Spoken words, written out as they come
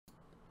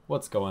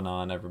What's going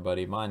on,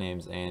 everybody? My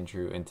name's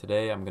Andrew, and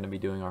today I'm going to be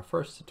doing our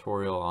first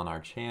tutorial on our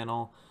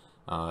channel.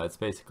 It's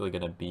basically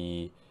going to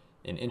be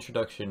an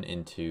introduction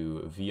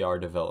into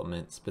VR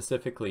development,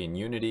 specifically in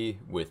Unity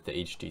with the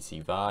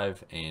HTC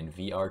Vive and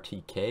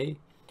VRTK,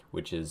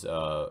 which is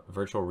a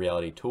virtual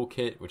reality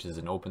toolkit, which is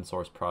an open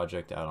source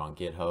project out on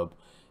GitHub.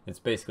 It's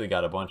basically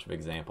got a bunch of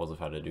examples of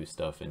how to do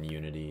stuff in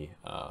Unity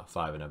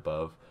 5 and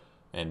above,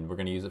 and we're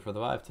going to use it for the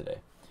Vive today.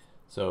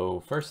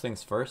 So first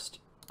things first,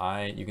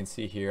 you can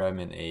see here I'm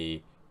in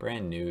a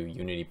brand new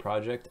Unity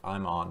project.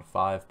 I'm on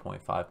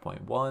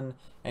 5.5.1.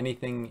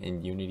 Anything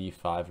in Unity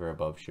 5 or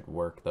above should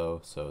work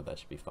though, so that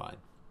should be fine.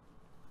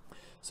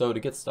 So to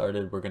get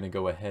started, we're going to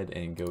go ahead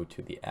and go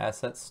to the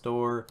asset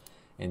store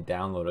and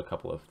download a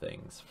couple of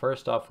things.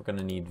 First off, we're going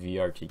to need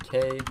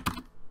VRTK.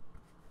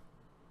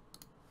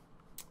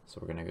 So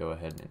we're going to go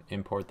ahead and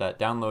import that.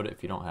 Download it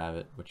if you don't have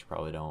it, which you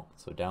probably don't.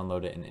 So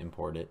download it and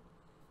import it.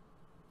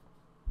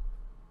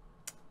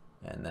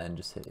 And then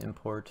just hit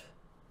import.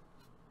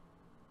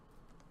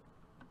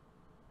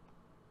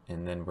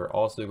 And then we're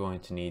also going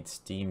to need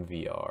Steam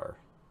VR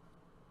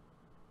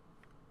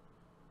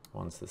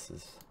once this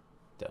is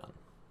done.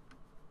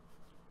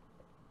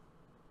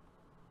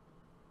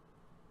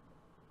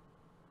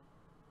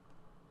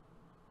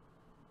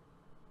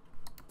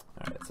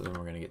 Alright, so then we're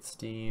going to get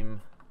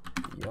Steam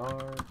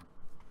VR.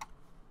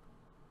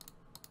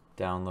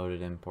 Download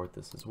it, import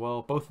this as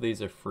well. Both of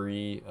these are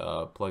free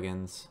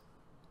plugins.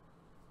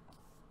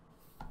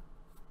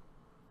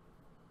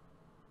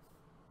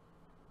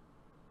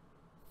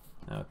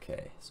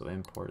 Okay, so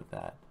import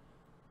that.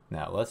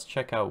 Now let's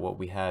check out what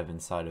we have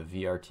inside of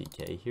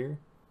VRTK here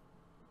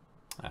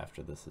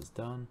after this is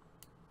done.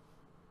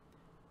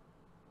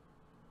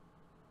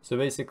 So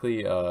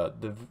basically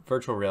the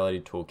virtual reality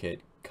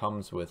toolkit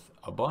comes with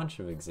a bunch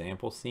of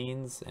example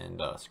scenes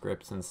and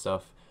scripts and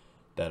stuff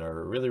that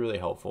are really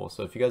helpful.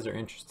 So if you guys are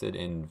interested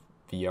in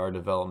VR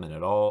development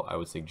at all, I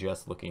would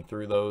suggest looking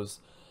through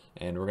those,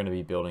 and we're going to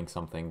be building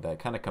something that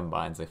kind of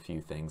combines a few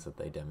things that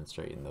they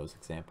demonstrate in those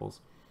examples.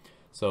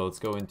 So let's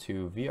go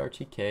into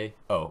VRTK.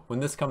 Oh, when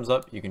this comes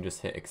up, you can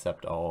just hit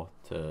accept all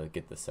to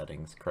get the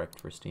settings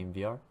correct for Steam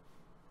VR.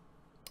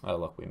 Oh,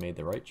 look, we made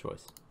the right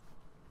choice.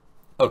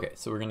 Okay,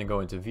 so we're going to go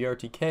into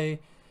VRTK,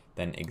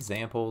 then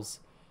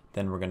examples,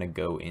 then we're going to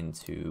go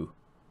into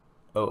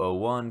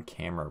 001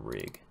 camera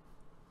rig.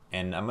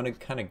 And I'm going to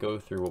kind of go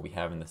through what we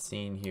have in the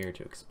scene here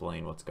to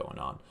explain what's going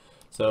on.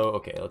 So,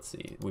 okay, let's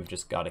see. We've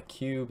just got a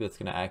cube that's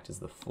going to act as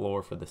the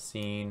floor for the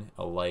scene,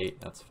 a light,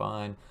 that's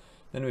fine.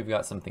 Then we've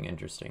got something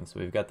interesting. So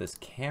we've got this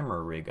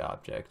camera rig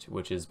object,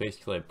 which is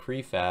basically a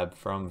prefab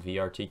from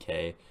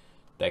VRTK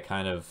that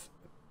kind of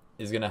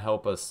is going to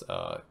help us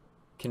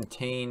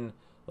contain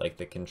like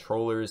the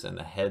controllers and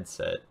the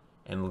headset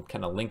and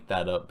kind of link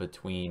that up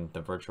between the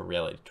virtual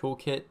reality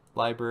toolkit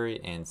library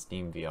and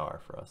Steam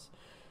VR for us.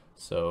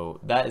 So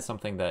that is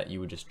something that you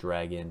would just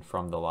drag in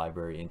from the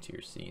library into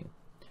your scene.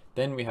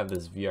 Then we have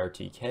this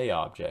VRTK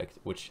object,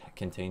 which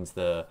contains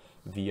the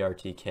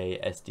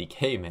VRTK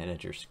SDK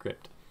manager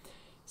script.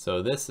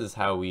 So this is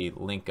how we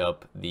link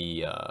up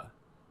the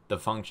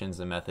functions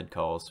and method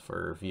calls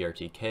for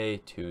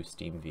VRTK to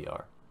Steam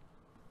VR.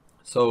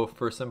 So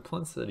for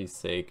simplicity's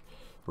sake,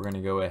 we're going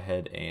to go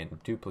ahead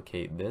and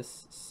duplicate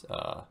this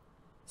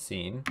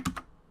scene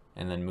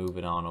and then move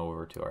it on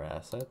over to our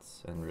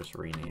assets and just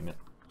rename it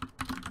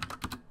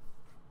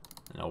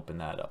and open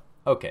that up.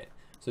 Okay,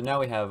 so now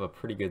we have a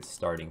pretty good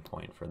starting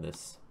point for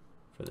this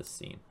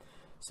scene.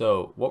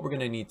 So what we're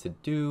going to need to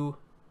do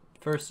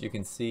first, you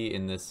can see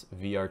in this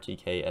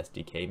VRTK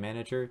SDK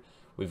manager,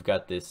 we've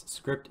got this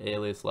script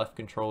alias left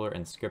controller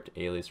and script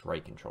alias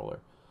right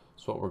controller.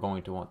 So what we're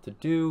going to want to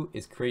do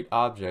is create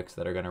objects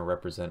that are going to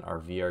represent our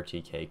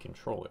VRTK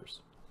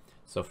controllers.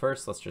 So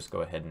first, let's just go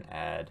ahead and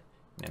add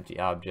an empty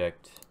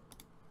object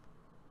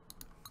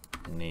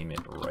and name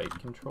it right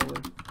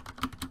controller.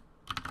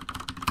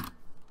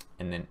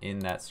 And then in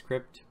that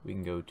script, we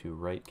can go to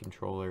right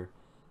controller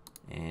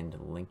and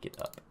link it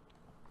up.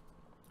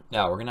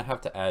 Now we're going to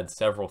have to add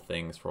several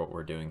things for what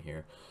we're doing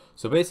here.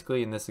 So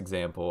basically in this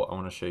example, I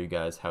want to show you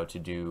guys how to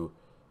do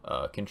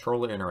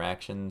controller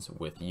interactions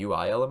with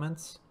UI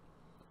elements.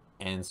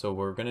 And so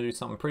we're going to do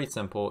something pretty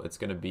simple. It's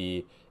going to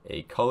be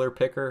a color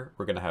picker.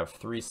 We're going to have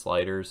 3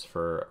 sliders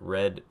for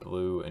red,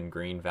 blue, and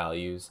green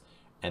values.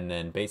 And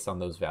then based on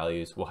those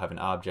values, we'll have an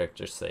object,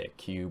 just say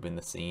a cube in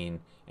the scene,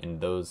 and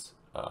those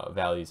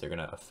values are going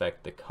to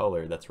affect the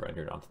color that's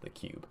rendered onto the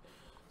cube.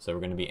 So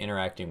we're going to be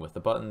interacting with the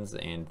buttons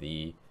and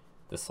the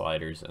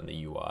sliders and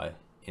the UI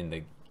in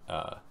the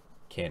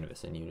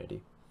canvas in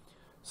Unity.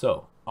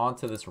 So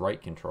onto this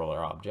right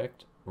controller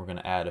object, we're going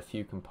to add a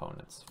few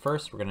components.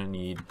 First, we're going to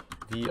need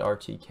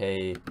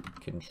VRTK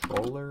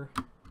controller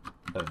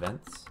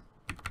events.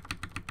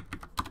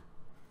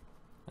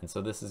 And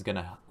so this is going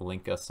to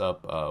link us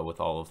up with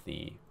all of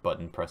the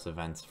button press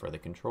events for the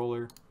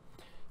controller.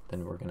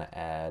 Then we're going to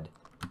add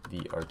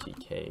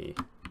VRTK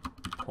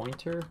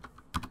pointer,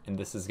 and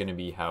this is going to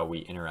be how we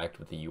interact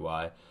with the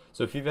UI.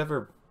 So if you've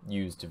ever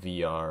used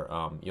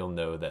VR, you'll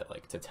know that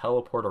like to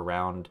teleport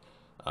around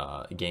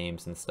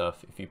games and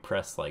stuff, if you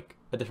press like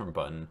a different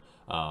button,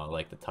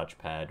 like the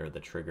touchpad or the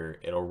trigger,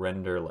 it'll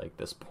render like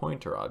this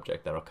pointer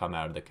object that'll come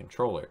out of the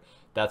controller.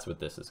 That's what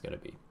this is going to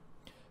be.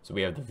 So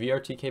we have the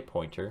VRTK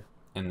pointer,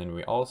 and then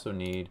we also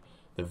need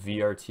the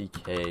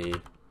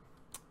VRTK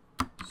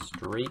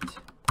straight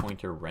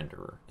pointer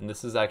renderer. And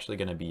this is actually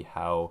going to be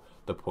how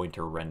the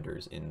pointer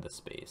renders in the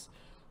space.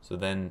 So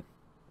then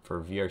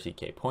for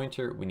VRTK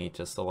pointer, we need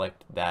to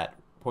select that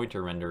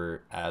pointer renderer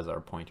as our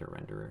pointer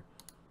renderer.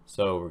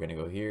 So we're going to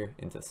go here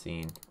into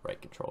scene,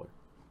 right controller.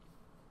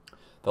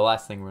 The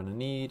last thing we're going to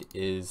need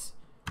is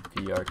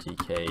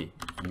VRTK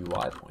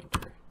UI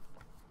pointer.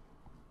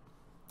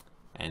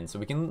 And so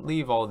we can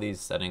leave all these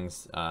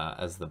settings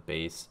as the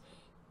base.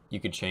 You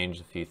could change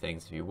a few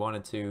things if you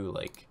wanted to,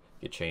 like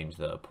you could change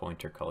the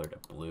pointer color to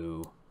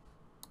blue.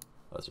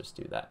 Let's just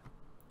do that.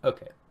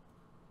 Okay.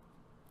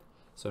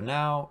 So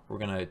now we're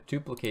going to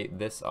duplicate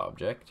this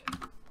object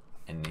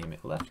and name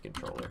it left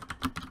controller.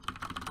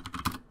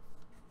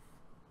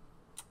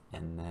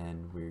 And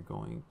then we're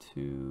going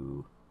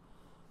to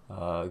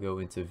go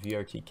into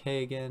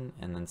VRTK again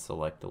and then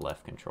select the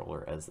left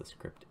controller as the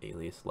script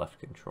alias left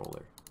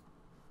controller.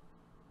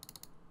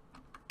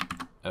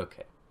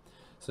 Okay,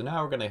 so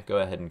now we're going to go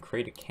ahead and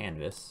create a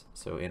canvas.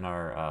 So in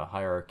our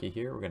hierarchy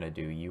here, we're going to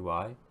do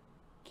UI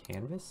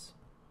canvas.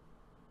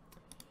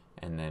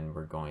 And then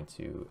we're going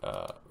to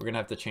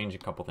have to change a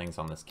couple things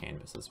on this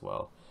canvas as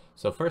well.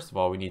 So first of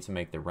all, we need to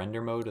make the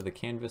render mode of the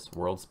canvas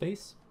world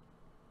space.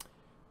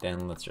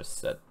 Then let's just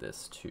set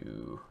this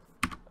to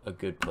a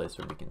good place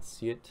where we can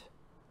see it.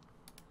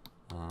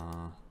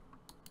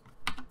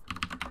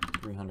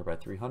 300 by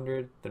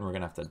 300. Then we're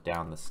gonna have to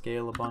down the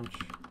scale a bunch.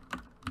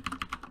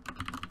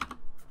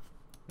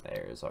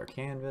 There's our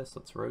canvas.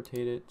 Let's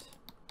rotate it.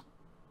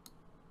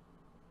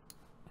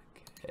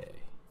 Okay.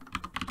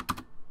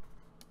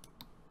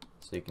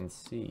 So you can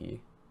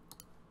see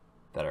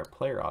that our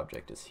player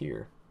object is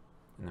here,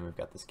 and then we've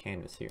got this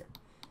canvas here.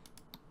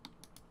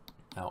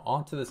 Now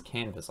onto this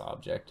canvas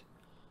object,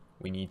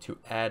 we need to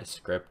add a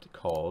script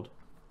called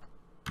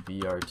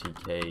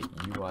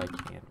VRTK UI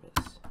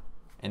canvas.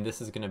 And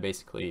this is going to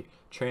basically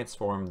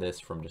transform this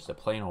from just a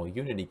plain old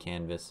Unity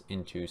canvas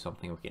into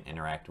something we can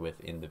interact with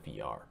in the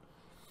VR.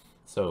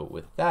 So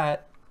with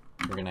that,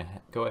 we're going to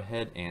go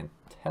ahead and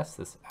test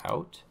this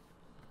out.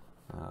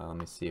 Let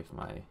me see if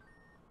my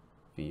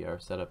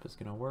VR setup is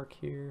going to work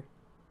here.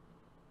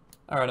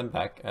 Alright, I'm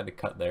back. I had to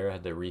cut there. I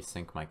had to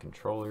resync my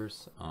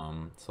controllers.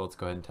 So let's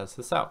go ahead and test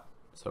this out.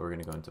 So we're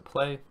going to go into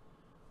play.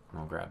 And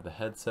I'll grab the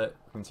headset.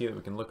 You can see that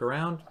we can look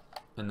around.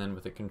 And then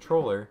with the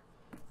controller,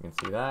 you can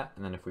see that.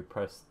 And then if we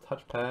press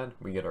touchpad,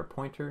 we get our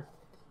pointer.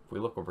 If we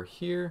look over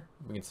here,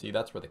 we can see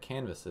that's where the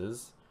canvas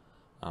is.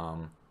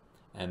 And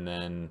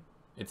then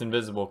it's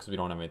invisible because we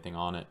don't have anything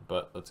on it.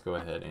 But let's go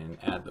ahead and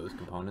add those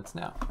components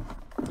now.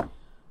 So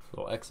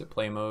we'll exit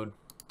play mode.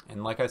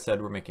 And like I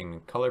said, we're making a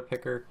color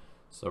picker.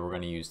 So we're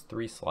going to use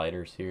 3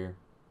 sliders here.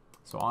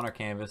 So on our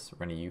canvas,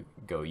 we're going to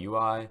go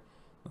UI.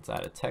 Let's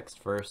add a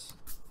text first.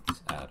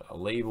 Let's add a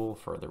label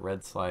for the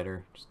red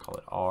slider. Just call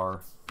it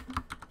R.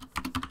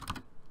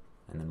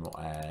 And then we'll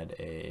add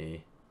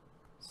a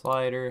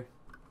slider.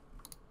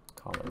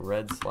 Call it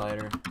red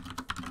slider.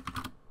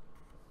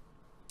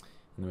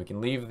 And then we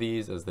can leave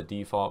these as the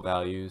default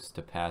values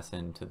to pass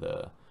into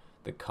the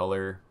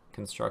color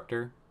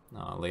constructor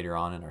later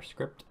on in our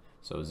script.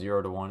 So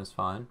 0 to 1 is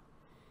fine.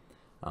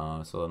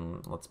 So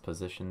then let's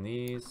position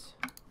these,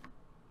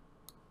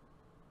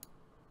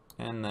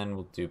 and then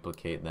we'll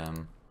duplicate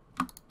them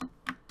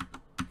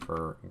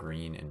for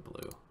green and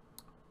blue.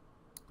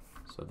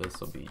 So this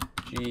will be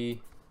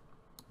G,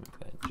 make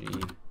that G,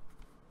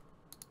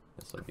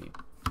 this will be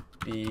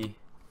B,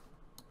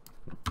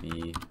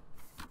 B,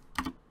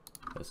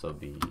 this will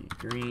be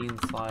green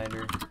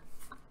slider,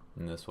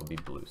 and this will be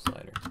blue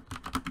slider.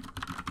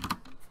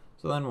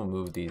 So then we'll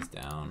move these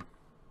down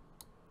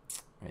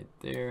right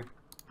there.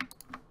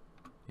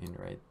 And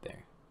right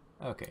there.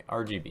 Okay,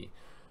 RGB.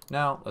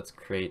 Now let's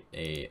create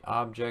a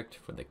object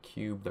for the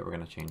cube that we're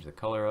going to change the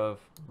color of.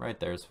 Right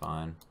there is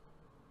fine.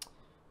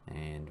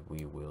 And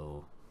we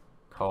will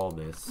call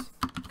this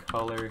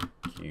color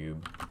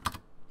cube.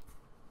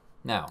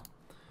 Now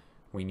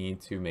we need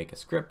to make a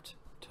script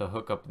to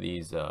hook up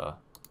these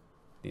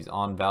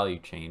on value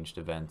changed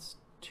events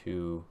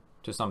to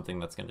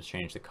something that's going to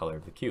change the color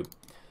of the cube.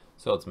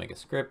 So let's make a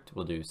script.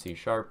 We'll do C#.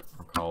 We'll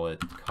call it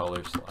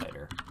color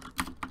slider.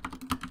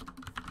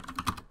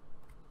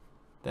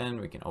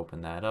 Then we can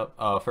open that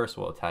up. First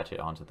we'll attach it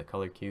onto the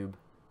color cube.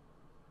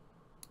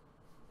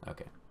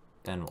 Okay,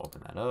 then we'll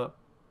open that up.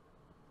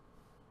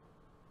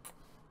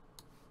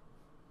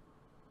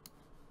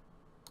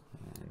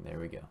 And there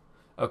we go.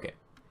 Okay,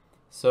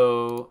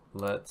 so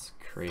let's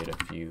create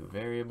a few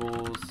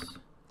variables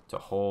to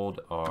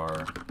hold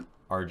our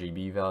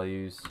RGB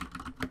values.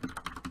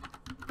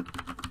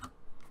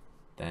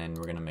 Then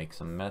we're gonna make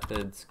some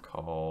methods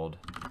called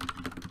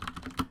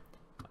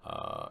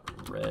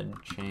red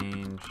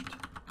changed.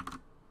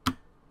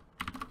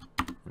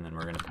 And then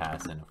we're going to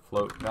pass in a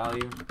float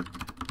value.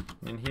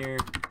 In here,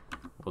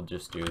 we'll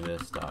just do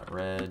this dot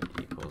red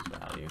equals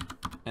value.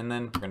 And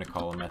then we're going to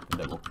call a method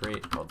that we'll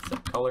create called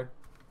set color.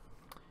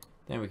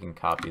 Then we can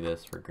copy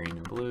this for green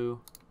and blue.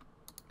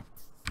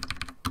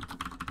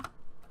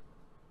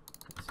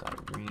 This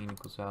dot green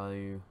equals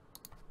value.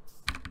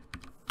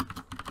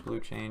 Blue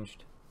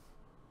changed.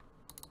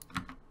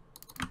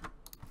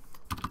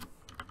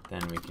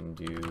 Then we can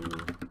do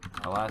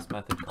our last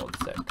method called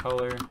set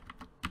color.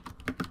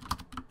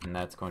 And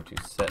that's going to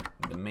set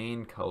the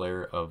main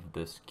color of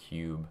this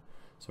cube.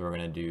 So we're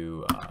going to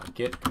do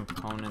get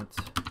component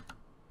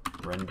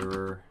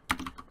renderer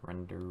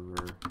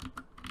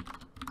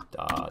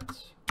dot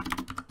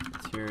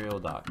material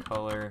dot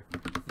color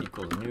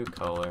equals new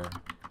color.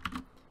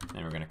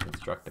 And we're going to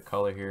construct the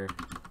color here.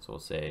 So we'll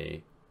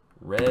say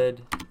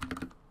red,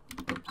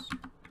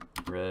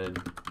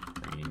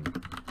 green,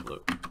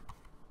 blue.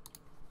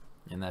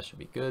 And that should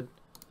be good.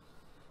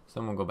 So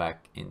then we'll go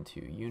back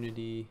into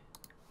Unity.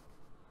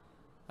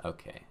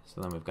 Okay,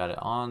 so then we've got it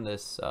on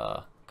this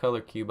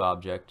color cube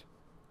object.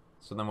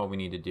 So then what we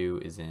need to do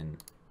is in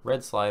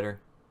red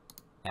slider,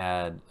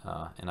 add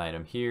an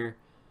item here,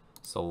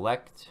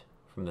 select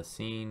from the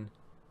scene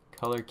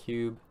color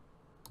cube,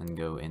 and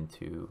go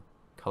into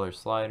color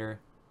slider,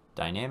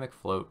 dynamic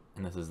float,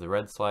 and this is the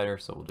red slider,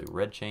 so we'll do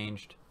red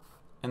changed.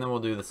 And then we'll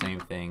do the same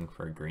thing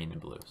for green and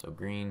blue. So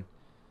green,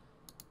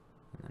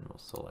 and then we'll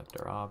select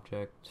our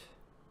object,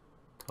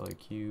 color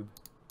cube,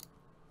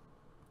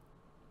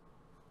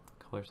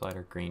 color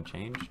slider, green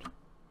changed.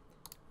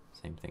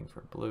 Same thing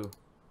for blue.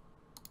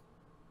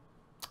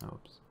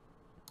 Oops.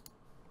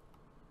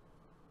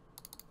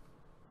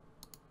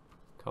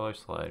 Color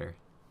slider,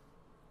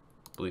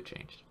 blue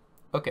changed.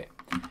 Okay,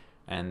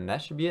 and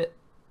that should be it.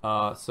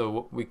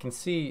 So we can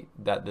see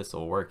that this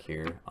will work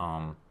here.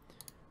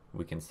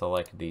 We can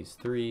select these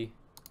three,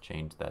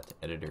 change that to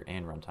editor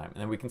and runtime,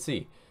 and then we can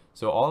see.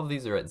 So all of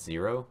these are at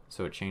 0,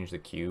 so it changed the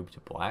cube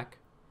to black.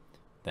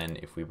 Then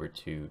if we were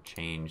to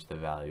change the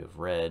value of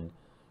red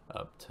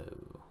up to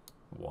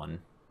 1,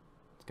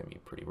 it's going to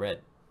be pretty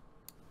red.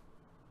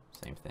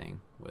 Same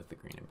thing with the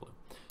green and blue.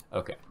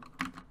 Okay,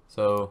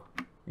 so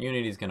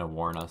Unity is going to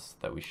warn us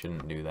that we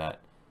shouldn't do that.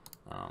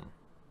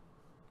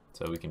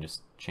 So we can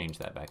just change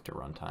that back to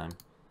runtime,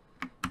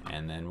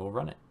 and then we'll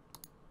run it.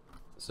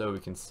 So we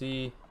can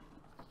see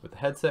with the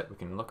headset, we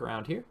can look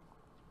around here.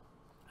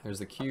 There's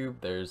the cube,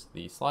 there's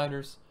the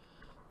sliders.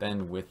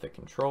 Then with the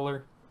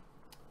controller,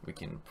 we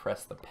can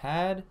press the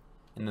pad,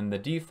 and then the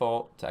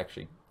default to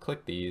actually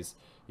click these,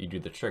 you do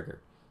the trigger.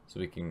 So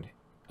we can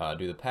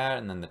do the pad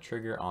and then the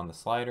trigger on the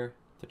slider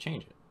to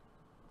change it.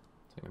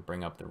 So I can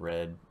bring up the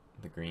red,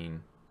 the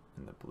green,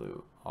 and the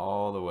blue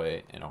all the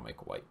way, and it'll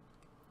make white.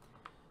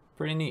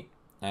 Pretty neat.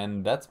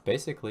 And that's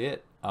basically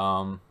it.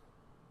 Yeah,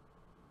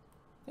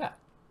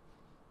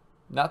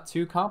 not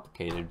too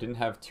complicated. Didn't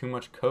have too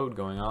much code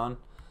going on.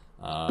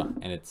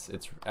 And it's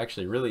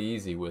actually really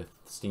easy with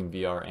Steam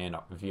VR and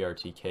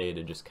VRTK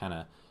to just kind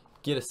of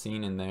get a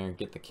scene in there,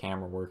 get the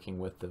camera working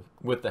with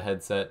the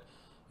headset,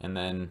 and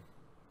then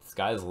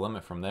sky's the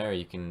limit from there.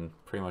 You can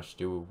pretty much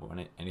do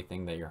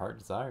anything that your heart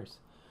desires.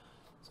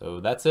 So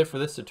that's it for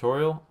this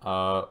tutorial.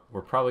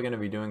 We're probably going to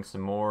be doing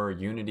some more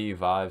Unity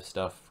Vive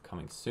stuff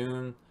coming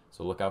soon,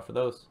 so look out for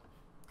those.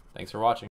 Thanks for watching.